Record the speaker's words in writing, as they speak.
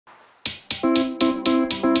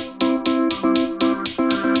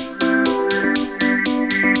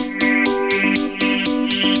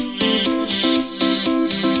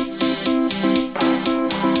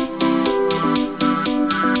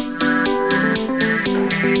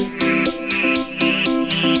So,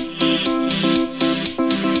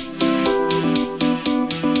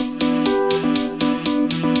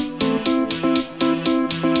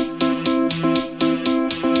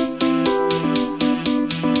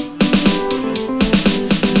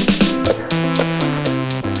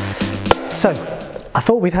 I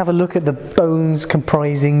thought we'd have a look at the bones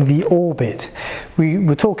comprising the orbit. We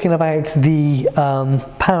were talking about the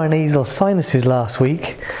paranasal sinuses last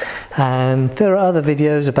week, and there are other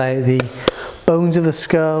videos about the bones of the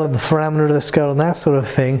skull and the foramina of the skull and that sort of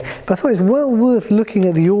thing, but I thought it was well worth looking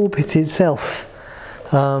at the orbit itself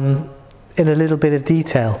in a little bit of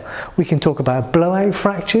detail. We can talk about blowout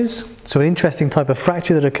fractures, so an interesting type of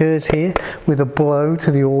fracture that occurs here with a blow to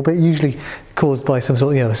the orbit, usually caused by some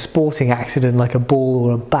sort of, a sporting accident like a ball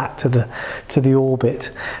or a bat to the orbit,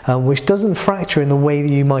 which doesn't fracture in the way that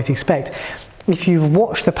you might expect. If you've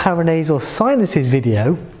watched the paranasal sinuses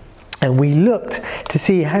video, and we looked to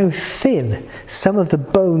see how thin some of the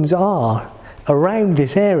bones are around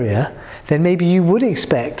this area, then maybe you would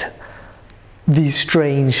expect these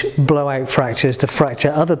strange blowout fractures to fracture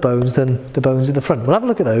other bones than the bones at the front. We'll have a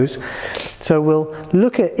look at those. So we'll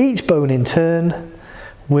look at each bone in turn.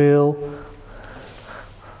 We'll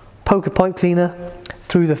poke a pipe cleaner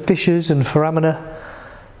through the fissures and foramina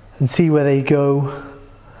and see where they go,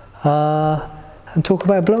 and talk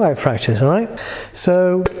about blowout fractures, all right?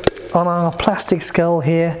 So on our plastic skull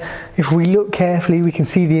here, if we look carefully, we can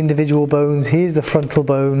see the individual bones. Here's the frontal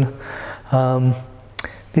bone.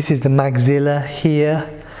 This is the maxilla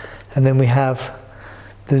here, and then we have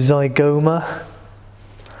the zygoma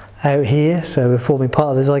out here, so we're forming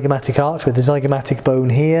part of the zygomatic arch with the zygomatic bone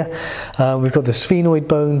here. We've got the sphenoid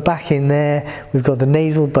bone back in there, we've got the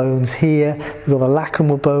nasal bones here, we've got the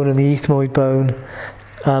lacrimal bone and the ethmoid bone,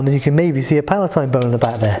 and you can maybe see a palatine bone in the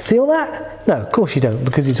back there. See all that? No, of course you don't,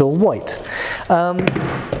 because it's all white.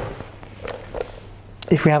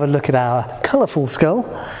 If we have a look at our colourful skull,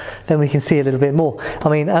 then we can see a little bit more. I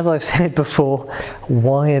mean, as I've said before,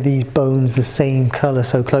 why are these bones the same colour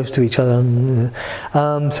so close to each other?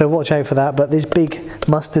 So watch out for that. But this big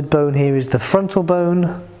mustard bone here is the frontal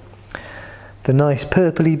bone. The nice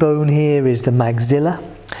purpley bone here is the maxilla.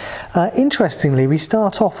 Interestingly, we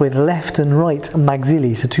start off with left and right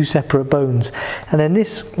maxillae, so two separate bones. And then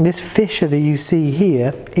this fissure that you see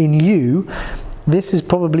here in U, this is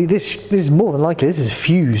probably, this is more than likely, this is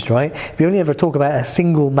fused, right? We only ever talk about a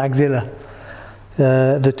single maxilla,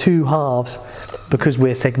 the two halves, because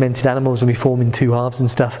we're segmented animals and we form in two halves and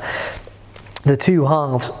stuff. The two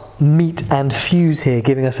halves meet and fuse here,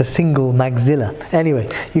 giving us a single maxilla. Anyway,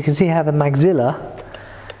 you can see how the maxilla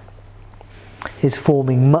is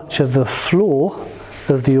forming much of the floor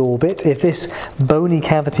of the orbit. If this bony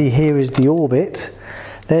cavity here is the orbit,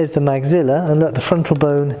 there's the maxilla, and look, the frontal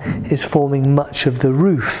bone is forming much of the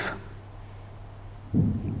roof.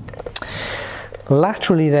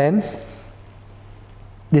 Laterally then,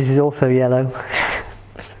 this is also yellow.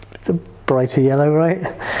 It's a brighter yellow, right?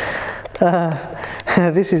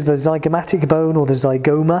 This is the zygomatic bone, or the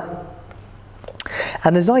zygoma.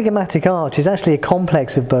 And the zygomatic arch is actually a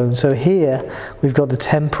complex of bones. So here we've got the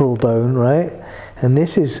temporal bone, right? And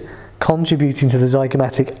this is contributing to the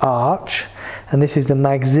zygomatic arch, and this is the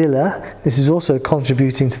maxilla. This is also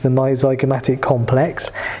contributing to the zygomatic complex,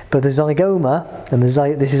 but the zygoma, and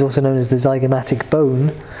this is also known as the zygomatic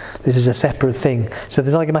bone, this is a separate thing. So the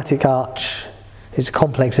zygomatic arch is a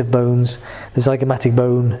complex of bones, the zygomatic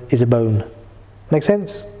bone is a bone. Make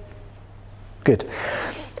sense? Good.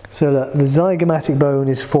 So look, the zygomatic bone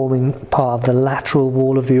is forming part of the lateral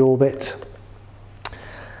wall of the orbit,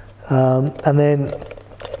 and then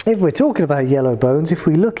if we're talking about yellow bones, if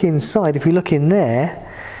we look inside, if we look in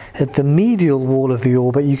there, at the medial wall of the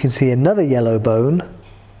orbit, you can see another yellow bone.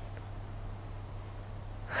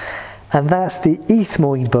 And that's the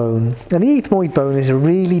ethmoid bone. And the ethmoid bone is a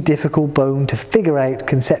really difficult bone to figure out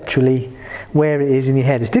conceptually where it is in your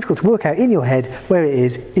head. It's difficult to work out in your head where it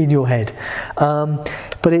is in your head.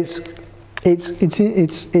 But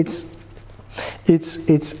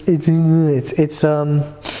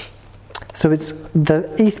so the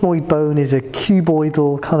ethmoid bone is a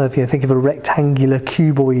cuboidal kind of, think of a rectangular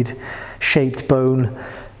cuboid shaped bone,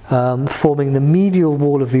 forming the medial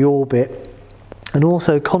wall of the orbit and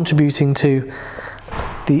also contributing to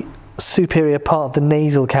the superior part of the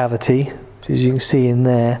nasal cavity, as you can see in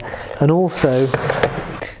there. And also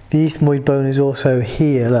the ethmoid bone is also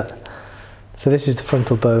here, look. So this is the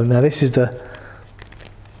frontal bone. Now this is the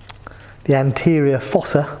anterior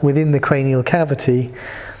fossa within the cranial cavity.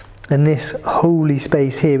 And this holy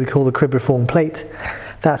space here we call the cribriform plate.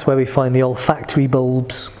 That's where we find the olfactory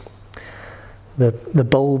bulbs, the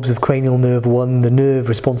bulbs of cranial nerve 1, the nerve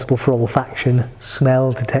responsible for olfaction,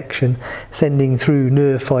 smell detection, sending through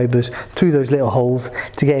nerve fibers through those little holes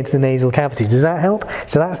to get into the nasal cavity. Does that help?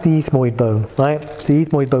 So that's the ethmoid bone, right? So the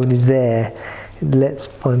ethmoid bone is there. It lets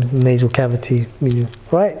the nasal cavity,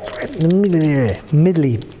 right?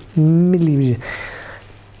 Middly.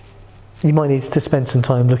 You might need to spend some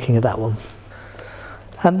time looking at that one.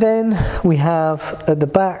 And then we have at the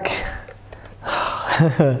back,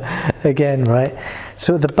 again, right?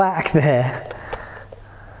 So at the back there,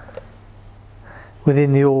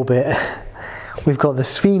 within the orbit, we've got the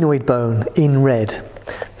sphenoid bone in red.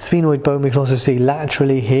 The sphenoid bone we can also see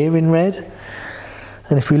laterally here in red.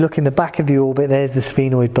 And if we look in the back of the orbit, there's the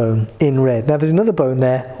sphenoid bone in red. Now there's another bone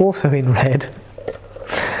there, also in red,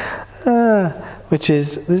 which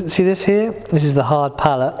is, see this here? This is the hard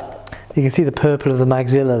palate. You can see the purple of the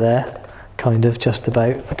maxilla there, kind of, just about.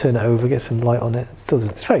 If I turn it over, get some light on it.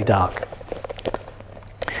 It's very dark.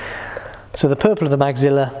 So the purple of the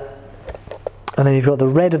maxilla, and then you've got the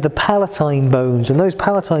red of the palatine bones, and those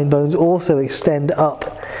palatine bones also extend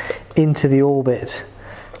up into the orbit,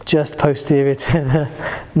 just posterior to the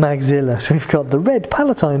maxilla. So we've got the red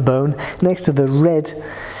palatine bone next to the red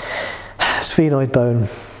sphenoid bone.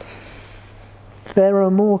 There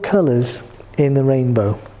are more colours in the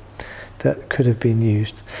rainbow that could have been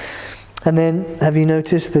used. And then, have you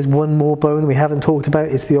noticed there's one more bone we haven't talked about?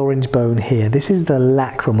 It's the orange bone here. This is the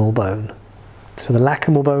lacrimal bone. So the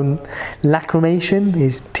lacrimal bone, lacrimation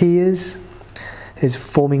is tears, is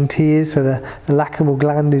forming tears. So the lacrimal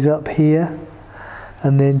gland is up here,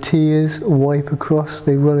 and then tears wipe across,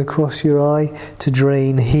 they run across your eye to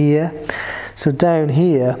drain here. So down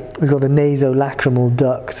here, we've got the nasolacrimal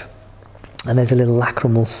duct. And there's a little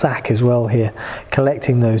lacrimal sac as well here,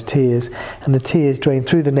 collecting those tears. And the tears drain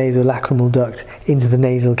through the nasolacrimal duct into the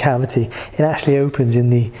nasal cavity. It actually opens in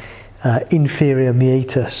the inferior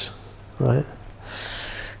meatus, right?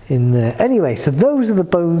 In there. Anyway, so those are the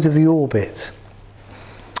bones of the orbit.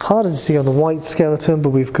 Harder to see on the white skeleton, but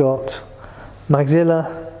we've got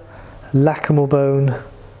maxilla, lacrimal bone,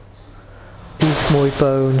 ethmoid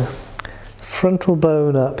bone, frontal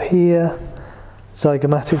bone up here,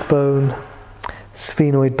 zygomatic bone,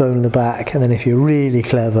 sphenoid bone in the back, and then if you're really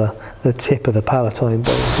clever, the tip of the palatine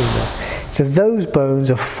bones in there. So those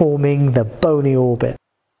bones are forming the bony orbit.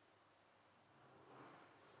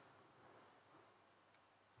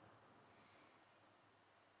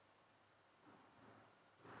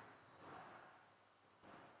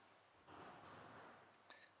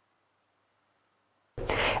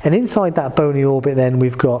 And inside that bony orbit then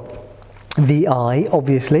we've got the eye,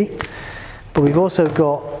 obviously, but we've also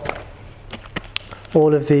got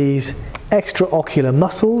all of these extraocular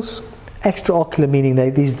muscles. Extraocular meaning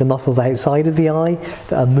these are the muscles outside of the eye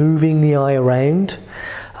that are moving the eye around.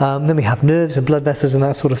 Then we have nerves and blood vessels and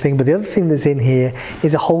that sort of thing, but the other thing that's in here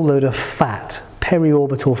is a whole load of fat,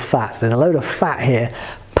 periorbital fat. There's a load of fat here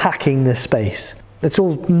packing the space. It's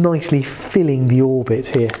all nicely filling the orbit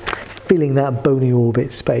here, filling that bony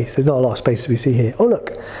orbit space. There's not a lot of space we see here. Oh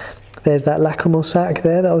look, there's that lacrimal sac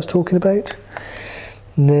there that I was talking about.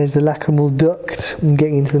 And there's the lacrimal duct and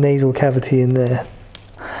getting into the nasal cavity in there.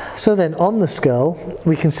 So then on the skull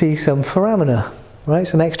we can see some foramina, right?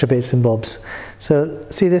 Some extra bits and bobs. So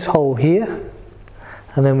see this hole here,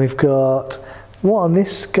 and then we've got what on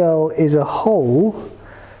this skull is a hole.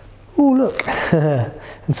 Oh look,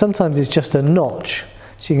 and sometimes it's just a notch.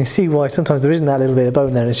 So you can see why sometimes there isn't that little bit of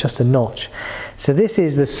bone there, it's just a notch. So this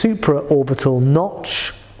is the supraorbital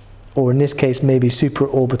notch, or in this case maybe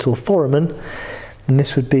supraorbital foramen, and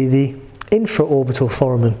this would be the infraorbital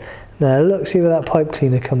foramen. Now look, see where that pipe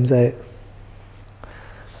cleaner comes out.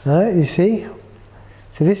 Alright, you see?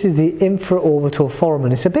 So this is the infraorbital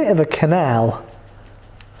foramen. It's a bit of a canal.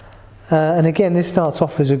 And again, this starts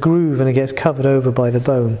off as a groove and it gets covered over by the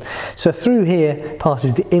bone. So through here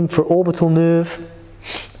passes the infraorbital nerve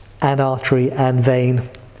and artery and vein.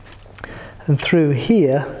 And through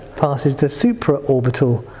here passes the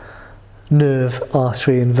supraorbital nerve,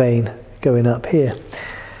 artery and vein going up here.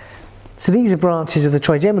 So these are branches of the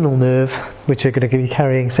trigeminal nerve which are going to be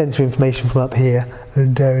carrying sensory information from up here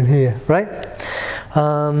and down here, right?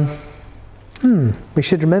 We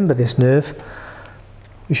should remember this nerve.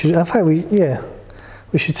 We should, in fact, we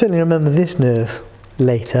should certainly remember this nerve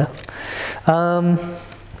later. And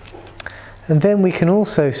then we can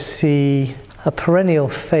also see a perennial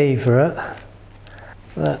favourite.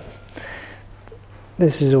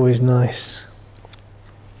 This is always nice.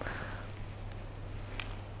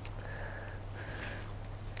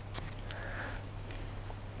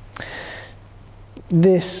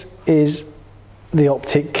 This is the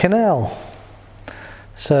optic canal.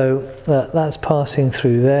 So that's passing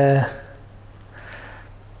through there.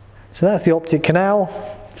 So that's the optic canal.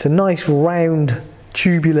 It's a nice round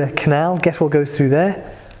tubular canal. Guess what goes through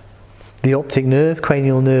there? The optic nerve,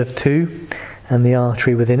 cranial nerve 2, and the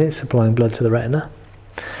artery within it supplying blood to the retina.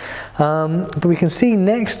 But we can see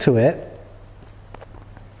next to it,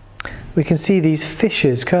 we can see these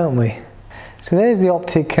fissures, can't we? So there's the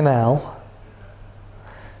optic canal,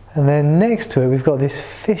 and then next to it we've got this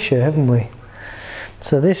fissure, haven't we?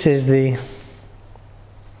 So this is the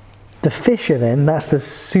fissure then, that's the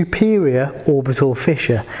superior orbital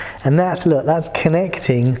fissure, and that's, look, that's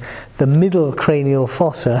connecting the middle cranial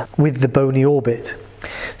fossa with the bony orbit.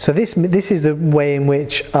 So this is the way in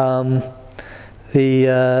which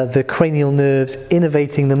the cranial nerves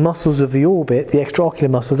innervating the muscles of the orbit, the extraocular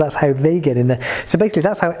muscles, that's how they get in there. So basically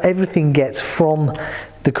that's how everything gets from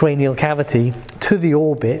the cranial cavity to the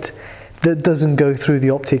orbit that doesn't go through the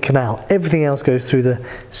optic canal. Everything else goes through the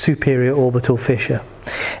superior orbital fissure.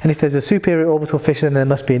 And if there's a superior orbital fissure, then there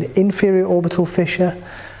must be an inferior orbital fissure.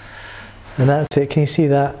 And that's it. Can you see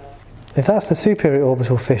that? If that's the superior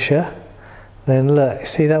orbital fissure, then look,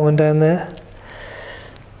 see that one down there?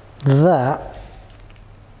 That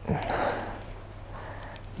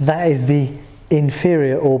is the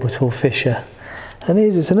inferior orbital fissure. And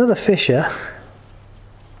it's another fissure,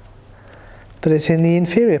 but it's in the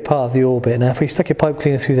inferior part of the orbit. Now if we stuck a pipe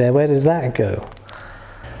cleaner through there, where does that go?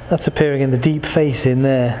 That's appearing in the deep face in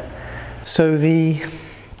there. So the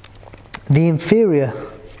inferior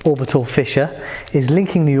orbital fissure is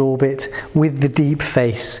linking the orbit with the deep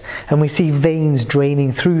face, and we see veins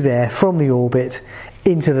draining through there from the orbit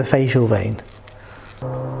into the facial vein.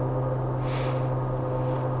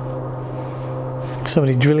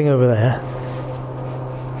 Somebody drilling over there,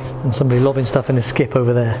 and somebody lobbing stuff in a skip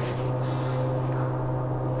over there.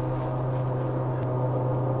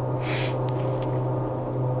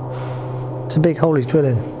 It's a big hole he's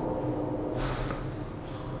drilling.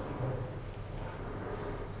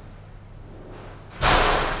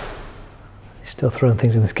 He's still throwing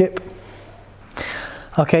things in the skip.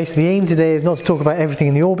 Okay, so the aim today is not to talk about everything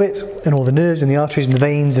in the orbit and all the nerves and the arteries and the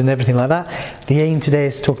veins and everything like that. The aim today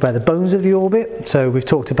is to talk about the bones of the orbit. So we've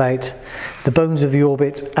talked about the bones of the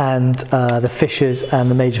orbit and the fissures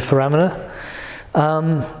and the major foramina.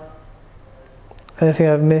 Anything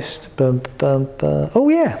I've missed? Oh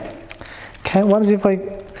yeah! What happens if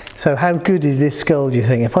so how good is this skull, do you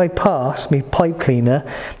think? If I pass my pipe cleaner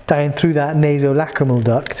down through that nasolacrimal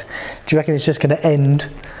duct, do you reckon it's just going to end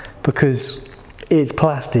because it's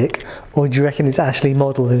plastic, or do you reckon it's actually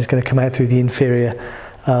modelled and it's going to come out through the inferior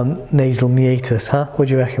nasal meatus, huh? What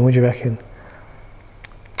do you reckon? What do you reckon?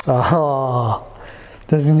 Ah,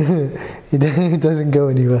 it doesn't go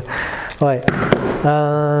anywhere. Right.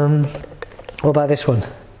 What about this one?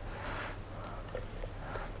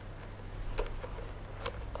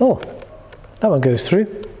 Oh, that one goes through.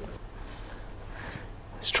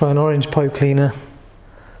 Let's try an orange pipe cleaner.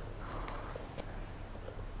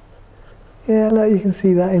 Yeah, look, you can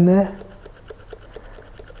see that in there.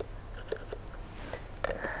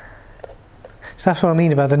 So that's what I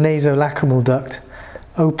mean about the nasolacrimal duct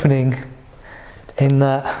opening in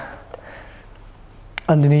that,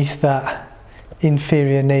 underneath that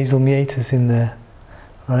inferior nasal meatus in there.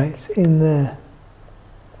 Right, it's in there.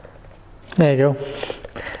 There you go.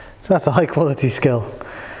 So that's a high quality skull.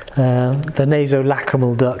 The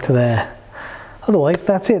nasolacrimal duct there. Otherwise,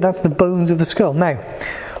 that's it. That's the bones of the skull. Now,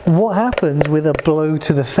 what happens with a blow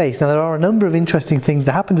to the face? Now, there are a number of interesting things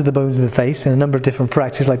that happen to the bones of the face and a number of different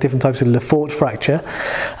fractures, like different types of Laforte fracture.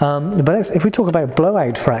 But if we talk about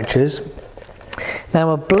blowout fractures,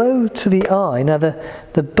 now a blow to the eye, now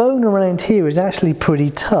the bone around here is actually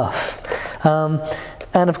pretty tough.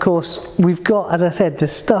 And of course, we've got, as I said, the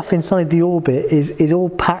stuff inside the orbit is all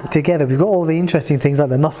packed together. We've got all the interesting things like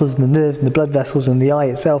the muscles and the nerves and the blood vessels and the eye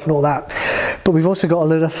itself and all that. But we've also got a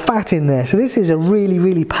load of fat in there. So this is a really,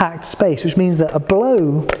 really packed space, which means that a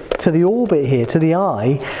blow to the orbit here, to the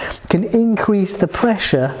eye, can increase the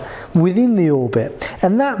pressure within the orbit.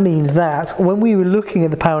 And that means that when we were looking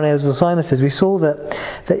at the paranasal sinuses, we saw that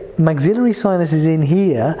the maxillary sinus is in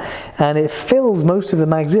here and it fills most of the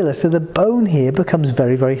maxilla, so the bone here becomes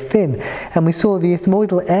very, very thin. And we saw the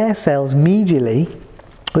ethmoidal air cells medially,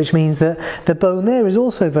 which means that the bone there is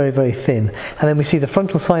also very, very thin. And then we see the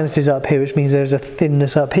frontal sinuses up here, which means there's a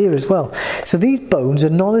thinness up here as well. So these bones are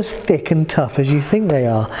not as thick and tough as you think they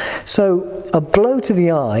are. So a blow to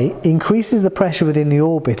the eye increases the pressure within the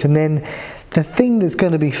orbit, and then the thing that's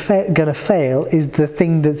going to be fail is the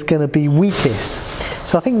thing that's going to be weakest.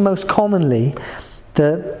 So I think most commonly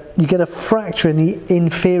you get a fracture in the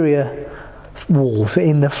inferior wall, so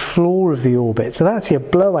in the floor of the orbit. So that's your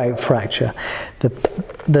blowout fracture.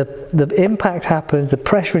 The impact happens, the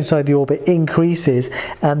pressure inside the orbit increases,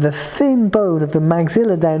 and the thin bone of the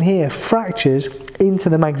maxilla down here fractures into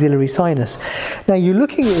the maxillary sinus. Now you're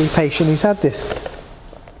looking at your patient who's had this.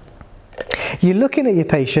 You're looking at your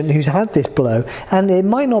patient who's had this blow, and it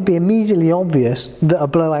might not be immediately obvious that a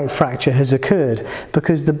blowout fracture has occurred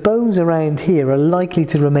because the bones around here are likely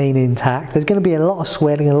to remain intact. There's going to be a lot of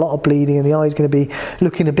swelling, a lot of bleeding, and the eye's going to be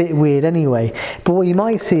looking a bit weird anyway. But what you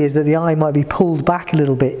might see is that the eye might be pulled back a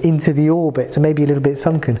little bit into the orbit, so maybe a little bit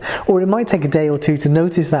sunken. Or it might take a day or two to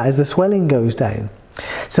notice that as the swelling goes down.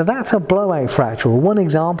 So that's a blowout fracture, or one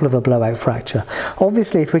example of a blowout fracture.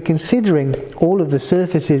 Obviously, if we're considering all of the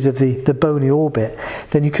surfaces of the bony orbit,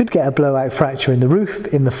 then you could get a blowout fracture in the roof,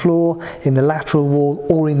 in the floor, in the lateral wall,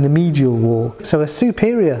 or in the medial wall. So a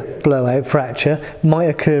superior blowout fracture might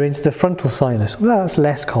occur into the frontal sinus. That's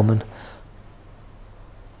less common.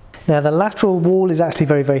 Now the lateral wall is actually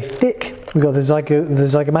very, very thick. We've got the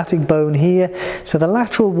zygomatic bone here, so the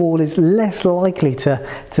lateral wall is less likely to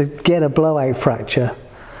get a blowout fracture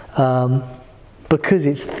because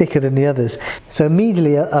it's thicker than the others. So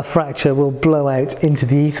immediately a fracture will blow out into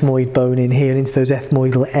the ethmoid bone in here, into those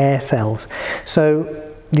ethmoidal air cells. So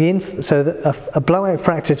a blowout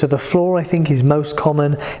fracture to the floor, I think, is most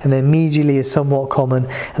common, and then medially is somewhat common,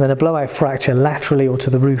 and then a blowout fracture laterally or to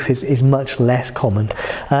the roof is much less common.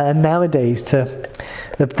 And nowadays,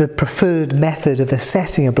 the preferred method of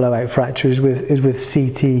assessing a blowout fracture is with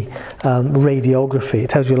CT radiography. It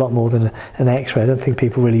tells you a lot more than an X-ray. I don't think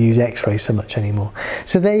people really use X-rays so much anymore.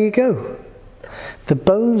 So there you go. The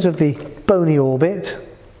bones of the bony orbit,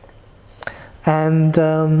 and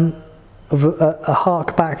a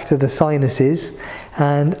hark back to the sinuses,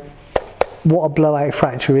 and what a blowout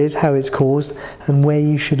fracture is, how it's caused, and where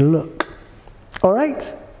you should look.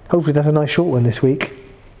 Alright, hopefully that's a nice short one this week.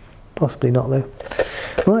 Possibly not though.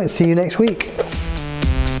 Alright, see you next week.